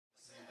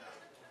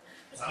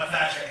It's not a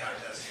fashion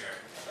contest here.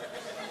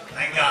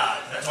 Thank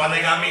God. That's why they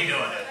got me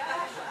doing it.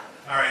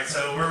 All right,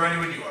 so we're ready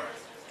when you are.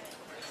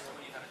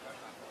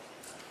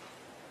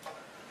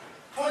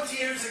 20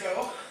 years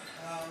ago,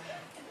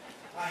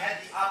 I had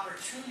the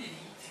opportunity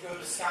to go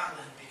to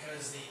Scotland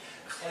because the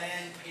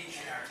clan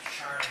patriarch,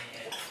 Charlie,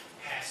 had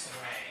passed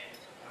away.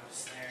 I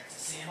was there to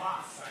see him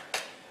off.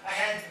 I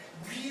had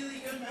really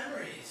good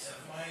memories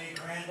of my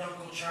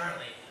granduncle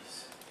Charlie. He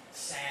was a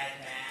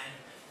sad man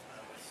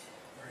with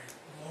very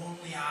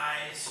lonely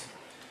eyes.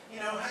 You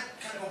know, had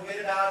kind of a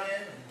wit about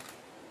him and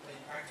made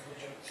practical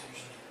jokes,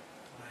 usually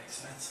at my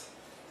expense.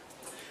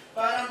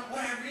 But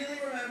what I really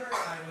remember,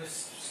 I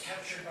was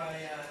captured by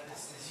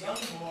this young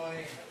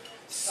boy,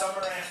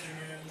 summer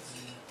afternoons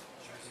in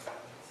Jersey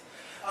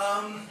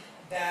Islands,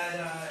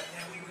 that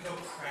we would go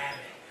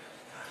crabbing.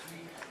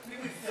 We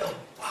would fill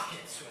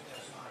buckets with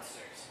those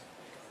monsters.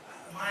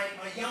 My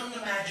young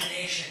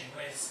imagination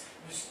was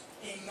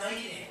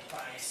ignited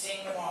by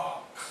seeing them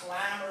all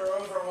clamber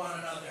over one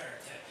another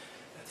to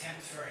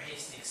attempt for a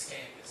hasty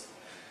escape as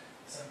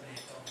somebody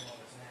told me what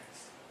was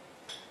next.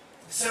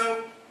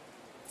 So,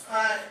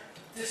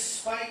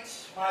 despite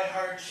my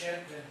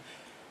hardship and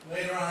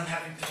later on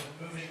having to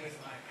move in with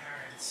my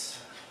parents, a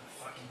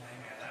fucking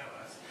nightmare that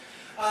was,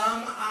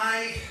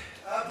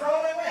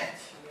 Broadway went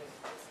with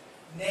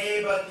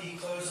nay but the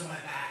clothes on my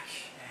back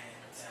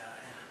and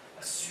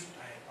a suit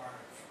I had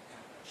borrowed from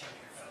kind of a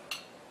chubbier fellow.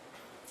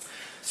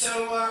 So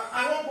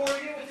I won't bore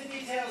you with the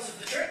details of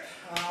the trip.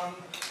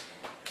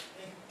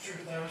 In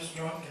truth, I was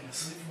drunk and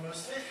asleep for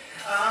most of it.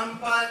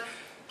 But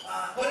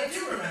what I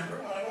do remember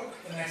when I woke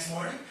up the next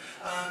morning,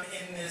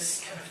 in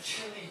this kind of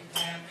chilly,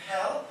 damp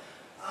hell,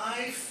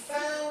 I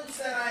found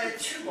that I had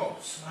two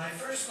goals. My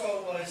first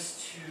goal was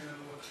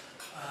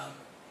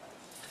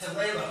to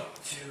lay low,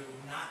 to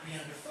not be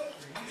underfoot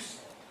or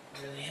useful,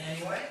 really in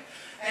any way.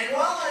 And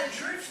while I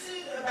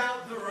drifted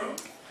about the room,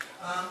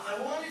 I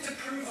wanted to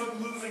prove a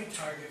moving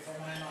target for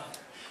my mother.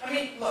 I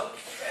mean, look,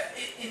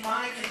 in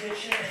my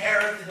condition,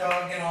 hair of the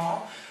dog and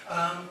all,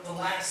 the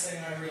last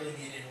thing I really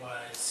needed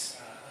was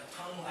a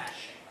tongue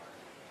lashing,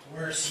 or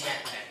worse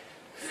yet, that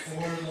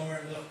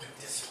forlorn look of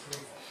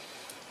disapproval.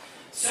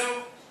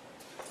 So,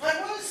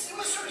 it was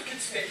sort of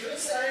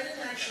conspicuous that I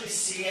didn't actually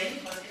see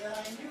anybody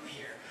that I knew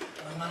here.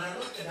 When I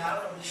looked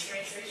about all these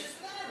strange faces,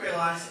 but then I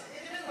realized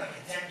it had been like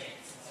a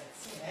decade since I'd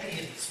seen any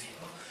of these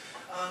people.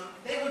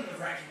 They wouldn't have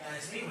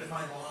recognized me with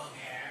my long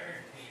hair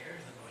and beard,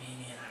 the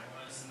bohemian I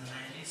was in the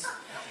 90s.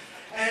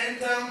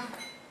 And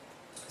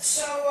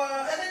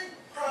and then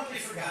promptly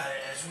forgot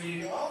it, as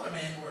we all the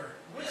men were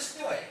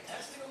whisked away,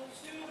 testicles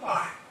to the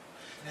barn.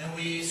 And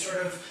we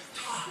sort of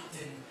talked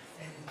and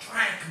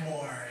drank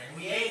more, and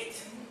we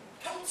ate and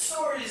told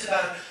stories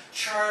about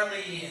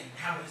Charlie and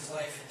how his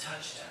life had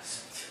touched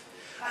us.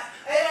 I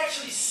had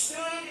actually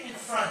stood in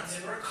front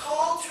and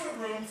recalled to a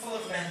room full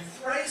of men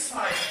thrice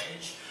my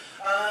age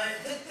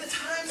the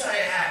times I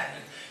had,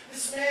 and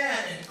this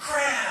man, and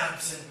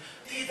crabs, and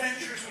the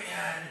adventures we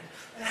had,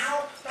 and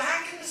how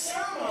back in the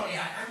ceremony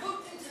I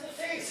looked into the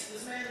face of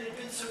this man that had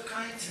been so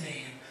kind to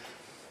me. And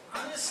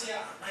honestly,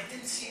 I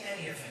didn't see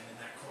any of him in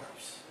that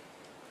corpse.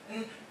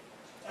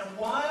 And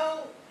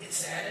while it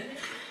saddened me,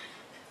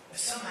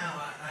 somehow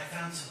I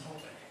found some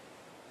hope in it.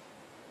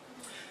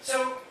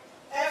 So,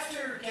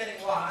 after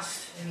getting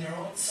lost in their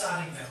own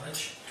sodding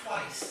village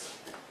twice,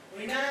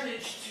 we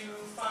managed to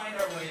find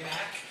our way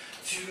back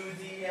to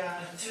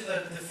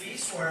the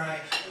feast where I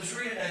was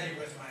reunited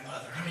with my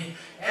mother. I mean,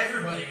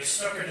 everybody was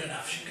snookered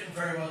enough. She couldn't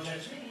very well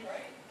judge me,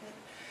 right?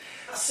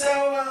 So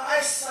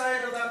I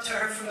sidled up to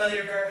her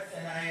familiar girth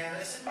and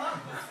I said, Mom,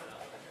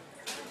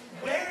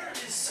 where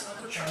is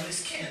Uncle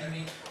Charlie's kin? I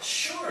mean,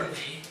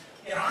 surely,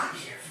 I'm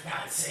here for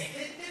God's sake.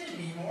 It didn't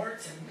mean more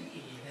to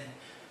me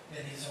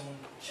than his own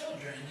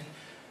children. And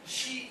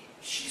she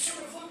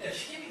sort of looked at it.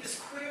 She gave me this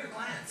queer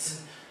glance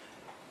and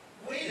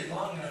waited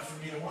long enough for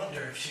me to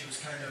wonder if she was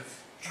kind of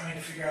trying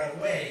to figure out a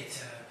way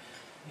to,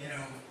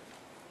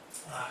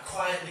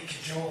 quietly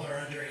cajole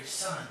her underage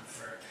son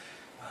for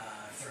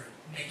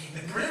making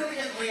the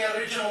brilliantly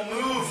original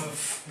move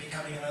of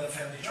becoming another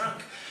family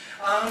drunk.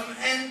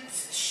 And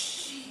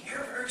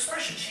her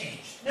expression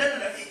changed. No,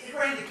 it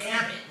ran the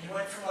gamut. It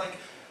went from like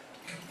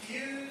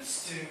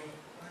confused to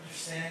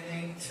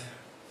understanding to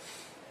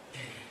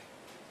pity.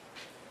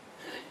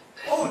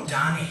 Oh,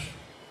 Donnie.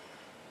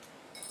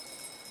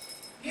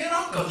 Your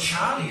Uncle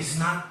Charlie's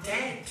not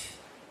dead.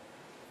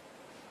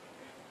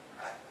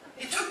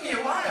 It took me a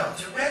while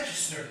to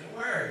register the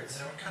words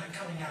that were kind of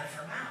coming out of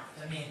her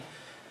mouth. I mean,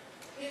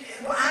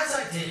 as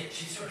I did it,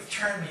 she sort of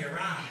turned me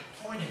around and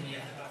pointed me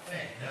at the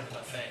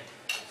buffet.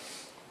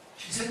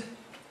 She said,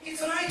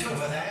 "It's right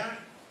over there.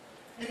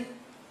 And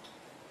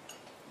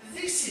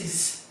this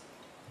is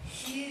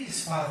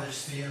his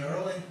father's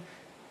funeral, and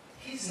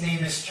his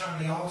name is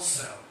Charlie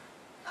also."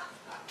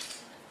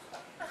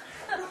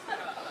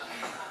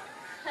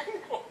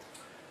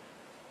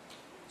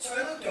 So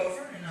I looked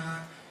over, and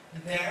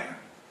there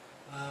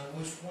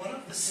was one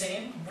of the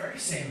very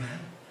same men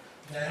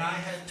that I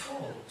had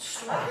told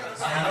stories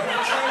down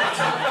in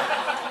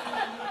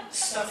Chinatown,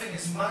 stuffing his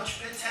as much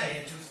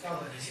pate into his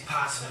gullet as he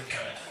possibly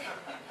could.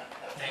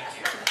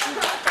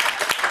 Thank you.